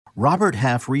Robert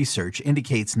Half research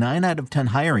indicates 9 out of 10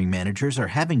 hiring managers are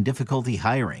having difficulty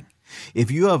hiring.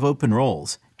 If you have open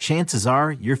roles, chances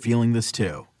are you're feeling this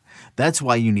too. That's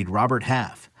why you need Robert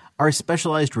Half. Our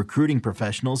specialized recruiting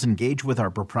professionals engage with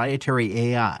our proprietary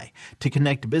AI to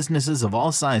connect businesses of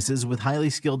all sizes with highly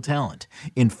skilled talent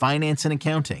in finance and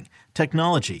accounting,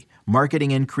 technology,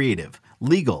 marketing and creative,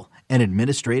 legal, and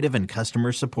administrative and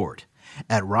customer support.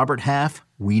 At Robert Half,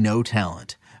 we know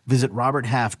talent. Visit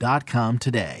roberthalf.com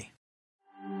today.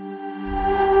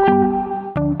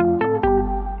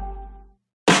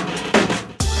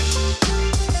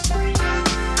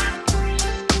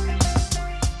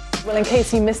 Well, in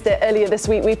case you missed it earlier this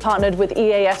week, we partnered with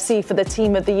EAFC for the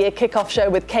Team of the Year kickoff show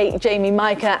with Kate, Jamie,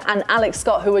 Micah and Alex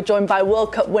Scott, who were joined by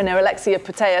World Cup winner Alexia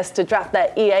Putellas to draft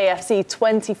their EAFC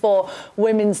 24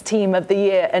 Women's Team of the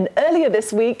Year. And earlier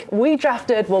this week, we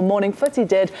drafted, well, Morning Footy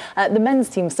did, the men's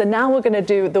team. So now we're going to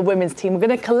do the women's team. We're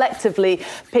going to collectively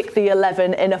pick the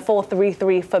 11 in a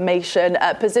 4-3-3 formation.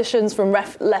 Positions from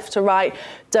left to right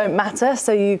don't matter,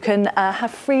 so you can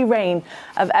have free reign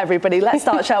of everybody. Let's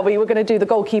start, shall we? We're going to do the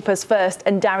goalkeepers first,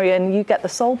 and Darian, you get the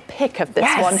sole pick of this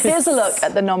one. Here's a look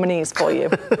at the nominees for you.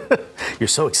 You're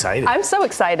so excited. I'm so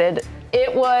excited.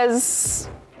 It was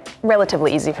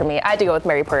relatively easy for me. I had to go with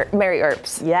Mary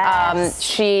Earps.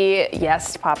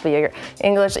 Yes. Popular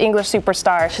English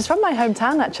superstar. She's from my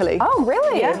hometown, actually. Oh,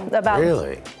 really? Yeah, about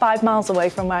Really? 5 miles away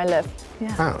from where I live.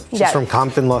 Yeah. Oh, she's from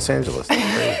Compton, Los Angeles.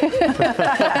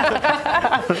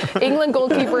 England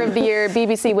goalkeeper of the year,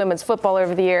 BBC Women's Footballer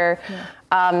of the Year.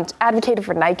 Advocated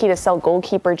for Nike to sell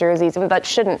goalkeeper jerseys. I mean, that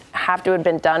shouldn't have to have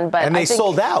been done, but And they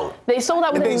sold out. They sold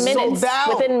out within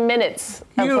minutes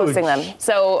of posting them.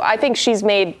 So I think she's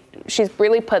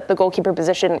really put the goalkeeper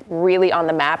position really on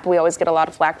the map. We always get a lot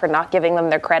of flack for not giving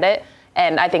them their credit,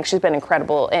 and I think she's been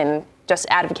incredible in just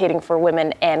advocating for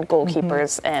women and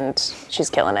goalkeepers, and she's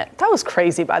killing it. That was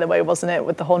crazy, by the way, wasn't it,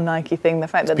 with the whole Nike thing, the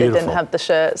fact that they didn't have the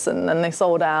shirts and then they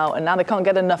sold out and now they can't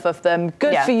get enough of them.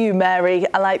 Good for you, Mary.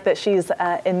 I like that she's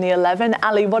in the 11.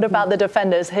 Ali, what about the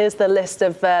defenders? Here's the list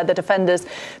of the defenders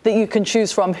that you can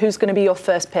choose from. Who's going to be your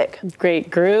first pick? Great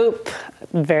group,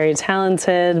 very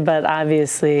talented, but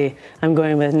obviously I'm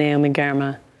going with Naomi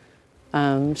Girma.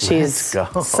 She's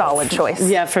solid choice.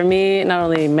 Yeah, for me, not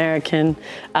only American,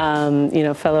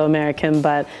 fellow American,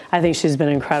 but I think she's been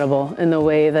incredible in the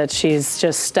way that she's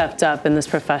just stepped up in this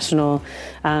professional,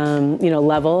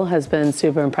 level has been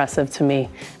super impressive to me.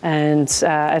 And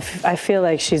I feel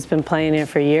like she's been playing it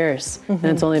for years, and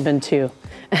it's only been 2.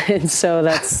 And so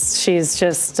she's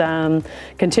just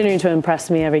continuing to impress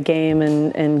me every game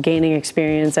and gaining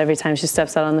experience every time she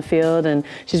steps out on the field. And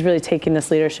she's really taking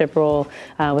this leadership role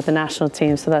with the national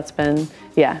team. So that's been,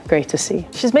 great to see.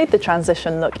 She's made the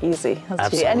transition look easy,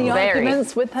 hasn't she? Any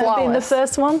arguments with her being the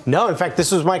first one? No, in fact,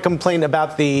 this was my complaint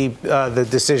about the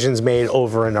decisions made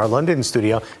over in our London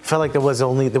studio. I felt like there was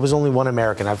only one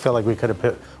American. I felt like we could have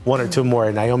put 1 or 2 more,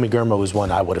 and Naomi Girma was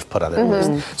one I would have put on that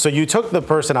list. So you took the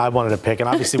person I wanted to pick, and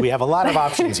obviously we have a lot of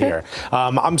options here.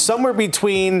 I'm somewhere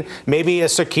between maybe a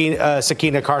Sakina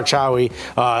Karchawi,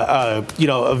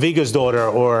 a Viga's daughter,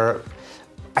 or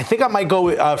I think I might go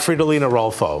with Fridolina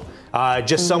Rolfo.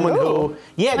 Just someone who,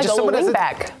 just someone that's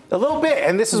back. A little bit,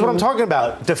 and this is what I'm talking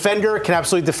about. Defender can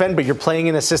absolutely defend, but you're playing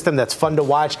in a system that's fun to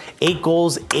watch. 8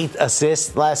 goals, 8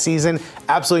 assists last season.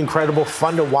 Absolutely incredible,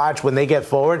 fun to watch when they get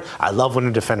forward. I love when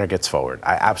a defender gets forward.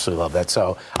 I absolutely love that.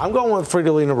 So I'm going with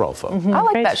Fridolina Rolfo. I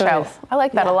like that show. I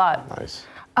like that a lot. Nice.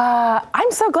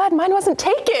 I'm so glad mine wasn't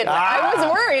taken. I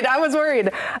was worried.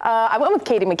 I went with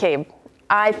Katie McCabe.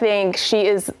 I think she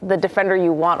is the defender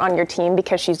you want on your team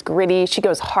because she's gritty. She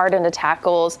goes hard into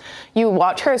tackles. You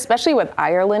watch her, especially with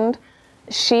Ireland.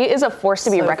 She is a force to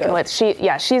be reckoned with.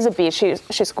 She's a beast.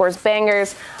 She scores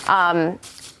bangers. I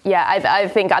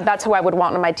think that's who I would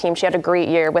want on my team. She had a great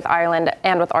year with Ireland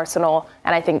and with Arsenal,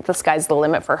 and I think the sky's the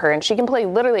limit for her. And she can play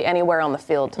literally anywhere on the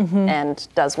field and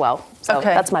does well. So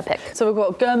that's my pick. So we've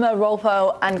got Girma,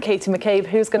 Rolfo, and Katie McCabe.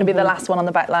 Who's going to be the last one on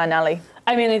the back line, Ali?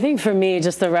 I mean, I think for me,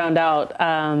 just to round out,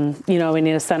 we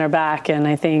need a center back, and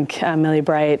I think Millie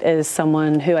Bright is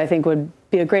someone who I think would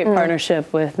be a great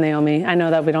partnership with Naomi. I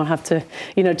know that we don't have to,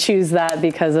 choose that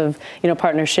because of,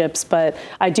 partnerships, but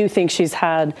I do think she's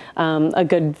had a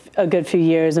good few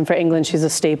years, and for England, she's a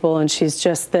staple, and she's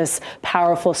just this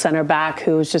powerful center back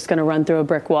who's just going to run through a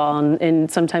brick wall, and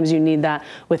sometimes you need that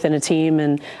within a team,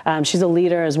 and she's a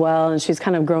leader as well, and she's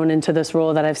kind of grown into this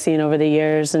role that I've seen over the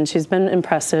years, and she's been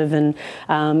impressive and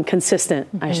consistent,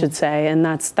 I should say, and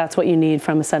that's what you need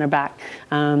from a center back.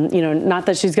 Not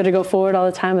that she's going to go forward all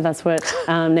the time, but that's what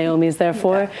Naomi's there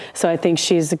for. So I think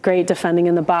she's great defending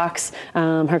in the box.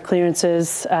 Her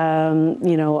clearances, are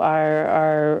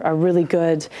really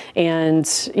good. And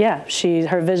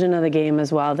her vision of the game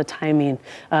as well, the timing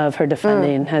of her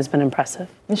defending has been impressive.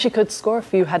 And she could score a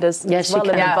few headers as well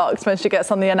in the box when she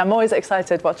gets on the end. I'm always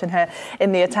excited watching her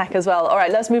in the attack as well. All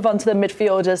right, let's move on to the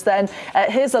midfielders then.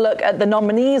 Here's a look at the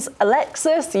nominees.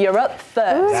 Alexis, you're up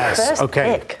first. Yes. First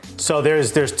pick. So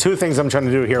there's two things I'm trying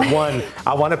to do here. One,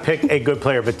 I want to pick a good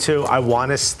player, but two, I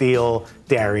want to steal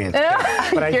Darian's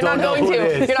pick. But I don't know who it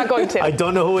is. You're not going to. I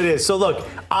don't know who it is. So look,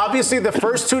 obviously the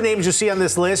first two names you see on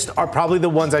this list are probably the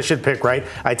ones I should pick, right?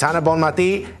 Aitana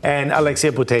Bonmati and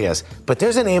Alexia Putellas. But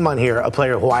there's a name on here, a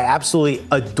player who I absolutely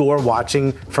adore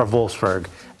watching for Wolfsburg.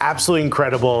 Absolutely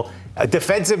incredible. A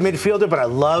defensive midfielder, but I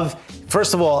love,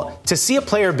 first of all, to see a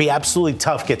player be absolutely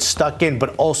tough, get stuck in,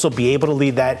 but also be able to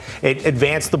lead that,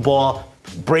 advance the ball,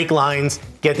 break lines,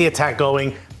 get the attack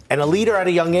going. And a leader at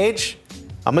a young age,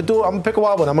 I'm gonna pick a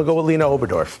wild one. I'm gonna go with Lena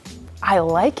Oberdorf. I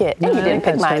like it. And you didn't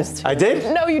pick mine. I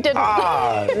did? No, you didn't.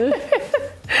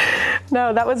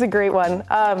 No, that was a great one.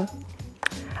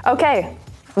 Okay,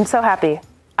 I'm so happy.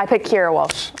 I picked Kira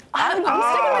Walsh. I'm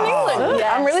sticking with England.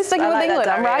 Yes. I'm really sticking with England.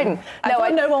 I'm riding. I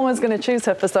thought no one was going to choose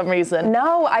her for some reason.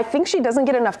 No, I think she doesn't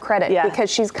get enough credit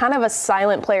because she's kind of a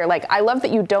silent player. Like, I love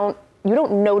that you don't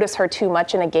notice her too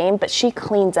much in a game, but she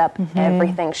cleans up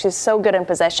everything. She's so good in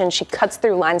possession. She cuts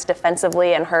through lines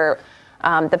defensively, and her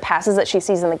the passes that she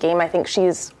sees in the game, I think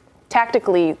she's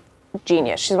tactically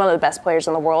genius. She's one of the best players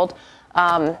in the world.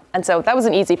 And so that was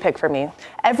an easy pick for me.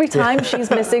 Every time she's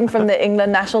missing from the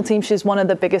England national team, she's one of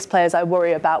the biggest players I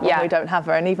worry about when we don't have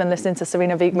her. And even listening to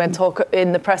Serena Wiegmann talk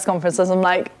in the press conferences, I'm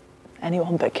like,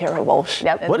 anyone but Kira Walsh.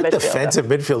 Yep. What a defensive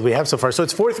midfield we have so far. So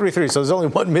it's 4-3-3, so there's only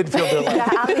one midfielder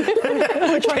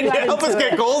left. Can you help us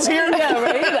get goals here? Yeah,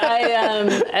 right?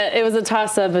 It was a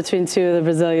toss-up between two of the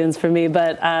Brazilians for me,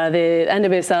 but the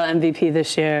NWSL MVP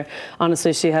this year,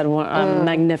 honestly, she had a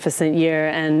magnificent year,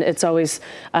 and it's always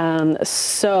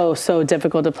so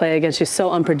difficult to play against. She's so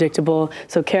unpredictable.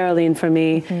 So Caroline, for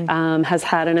me, has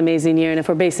had an amazing year, and if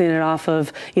we're basing it off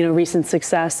of recent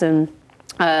success and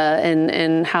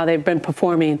how they've been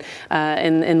performing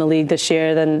in the league this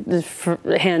year, then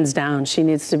hands down, she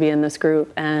needs to be in this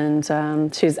group. And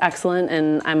she's excellent,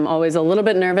 and I'm always a little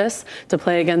bit nervous to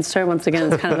play against her. Once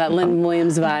again, it's kind of that Lynn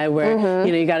Williams vibe where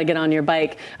you got to get on your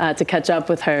bike to catch up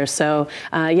with her. So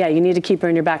you need to keep her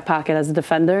in your back pocket as a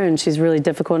defender, and she's really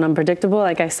difficult and unpredictable,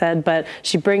 like I said, but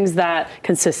she brings that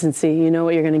consistency. You know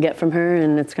what you're going to get from her,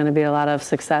 and it's going to be a lot of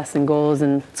success and goals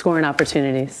and scoring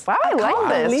opportunities. Wow, I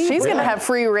like this. She's going to have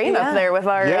free reign up there with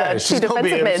our two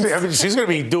defensive mids. I mean, she's going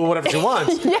to be doing whatever she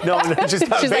wants.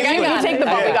 She's like, you take the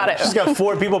ball, we got it. She's got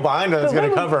 4 people behind her that's going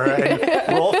to cover her, and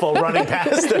Rolfo running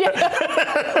past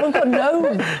her. We've got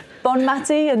no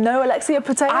Bonmati and no Alexia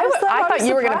Putellas. I thought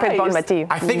you were going to pick Bonmati.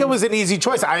 I think it was an easy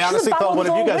choice. I honestly thought one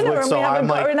of you guys would, so I'm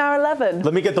like, in our 11.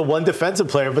 Let me get the one defensive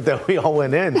player, but then we all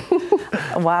went in.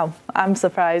 Wow, I'm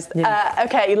surprised.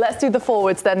 Okay, let's do the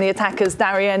forwards then, the attackers.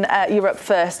 Darian, you're up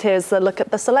first. Here's a look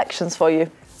at the selections for you.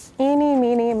 Eeny,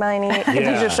 meeny, miny,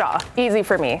 Khadija Shaw. Easy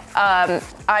for me.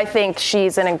 I think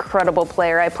she's an incredible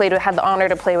player. I had the honor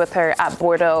to play with her at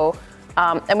Bordeaux.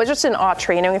 And was just in awe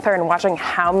training with her and watching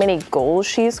how many goals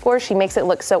she scores. She makes it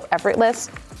look so effortless.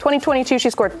 2022, she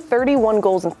scored 31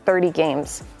 goals in 30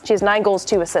 games. She has 9 goals,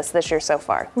 2 assists this year so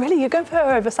far. Really? You're going for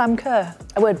her over Sam Kerr?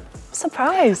 I would.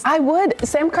 Surprised. I would.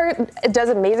 Sam Kerr does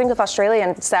amazing with Australia,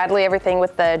 and sadly, everything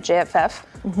with the JFF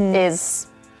is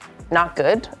not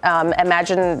good.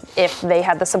 Imagine if they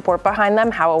had the support behind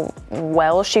them, how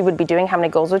well she would be doing, how many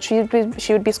goals she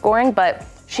would be scoring, but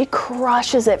she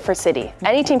crushes it for City.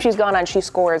 Any team she's gone on, she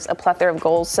scores a plethora of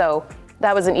goals, so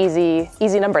that was an easy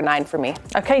number 9 for me.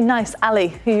 Okay, nice. Ali,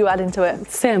 who you add into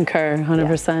it? Sam Kerr,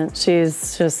 100%.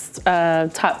 She's just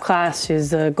top class.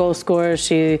 She's a goal scorer.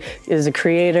 She is a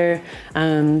creator.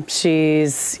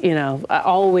 She's,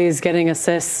 always getting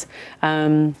assists.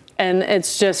 And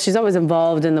it's just, she's always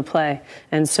involved in the play.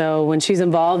 And so when she's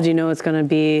involved, it's going to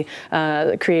be,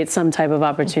 create some type of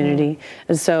opportunity.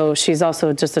 And so she's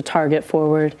also just a target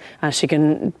forward. She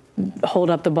can hold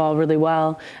up the ball really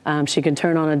well. She can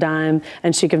turn on a dime,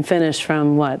 and she can finish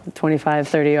from 25,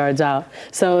 30 yards out.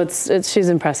 So she's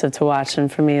impressive to watch.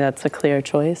 And for me, that's a clear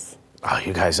choice. Oh,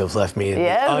 you guys have left me in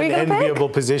an unenviable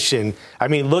position. I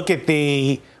mean, look at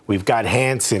we We've got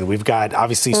Hansen. We've got,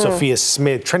 obviously, Sophia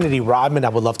Smith. Trinity Rodman, I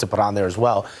would love to put on there as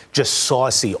well. Just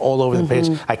saucy all over the pitch.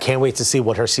 I can't wait to see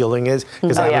what her ceiling is,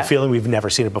 because I have a feeling we've never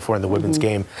seen it before in the women's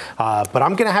game. But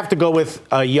I'm going to have to go with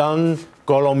a young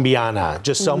Colombiana,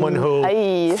 just someone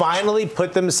who finally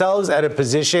put themselves at a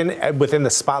position within the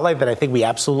spotlight that I think we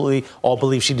absolutely all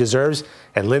believe she deserves.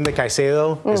 And Linda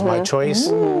Caicedo is my choice.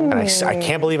 And I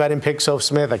can't believe I didn't pick Soph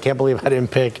Smith. I can't believe I didn't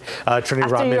pick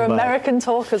Trinity Rodman. After your American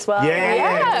talk as well.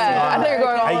 Yeah. I thought you were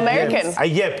going all American.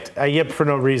 I yipped for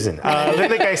no reason.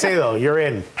 Linda Caicedo, you're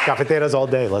in. Cafeteras all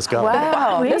day. Let's go.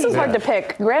 Wow. This is hard to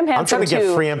pick. Graham Hansen, I'm trying to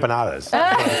get free empanadas.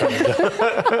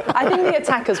 I think the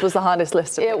attackers was the hardest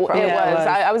list. It was.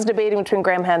 I was debating between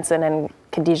Graham Hansen and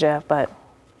Khadija, but...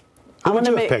 Who would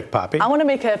you have picked, Poppy? I want to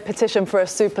make a petition for a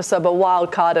super sub, a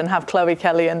wild card, and have Chloe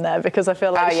Kelly in there, because I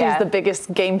feel like she's the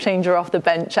biggest game changer off the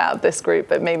bench out of this group,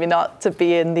 but maybe not to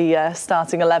be in the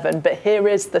starting 11. But here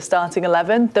is the starting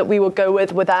 11 that we will go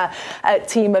with our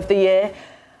team of the year.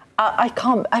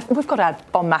 We've got to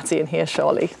add Bon Matti in here,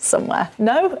 surely, somewhere.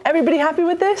 No? Everybody happy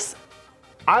with this?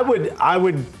 I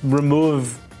would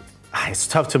remove... It's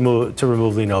tough to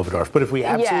remove Lena Oberdorf, but if we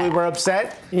absolutely were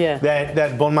upset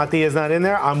that Bon Matti is not in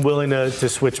there, I'm willing to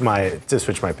switch my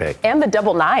pick. And the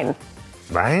double 9.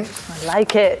 Right? I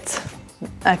like it.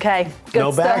 Okay, good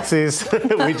no stuff.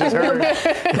 backsies. We just heard.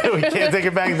 We can't take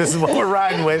it back. This is what we're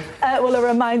riding with. Well, a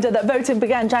reminder that voting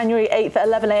began January 8th at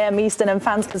 11 a.m. Eastern, and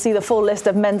fans can see the full list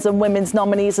of men's and women's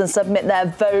nominees and submit their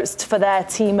votes for their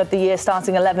Team of the Year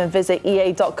starting 11. Visit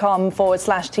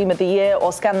ea.com/Team of the Year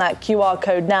or scan that QR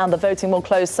code now. The voting will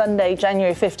close Sunday,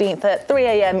 January 15th at 3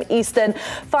 a.m. Eastern.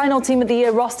 Final Team of the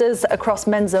Year rosters across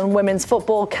men's and women's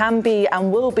football can be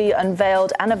and will be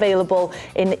unveiled and available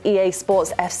in EA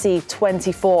Sports FC 24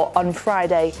 on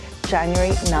Friday,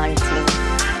 January 19th.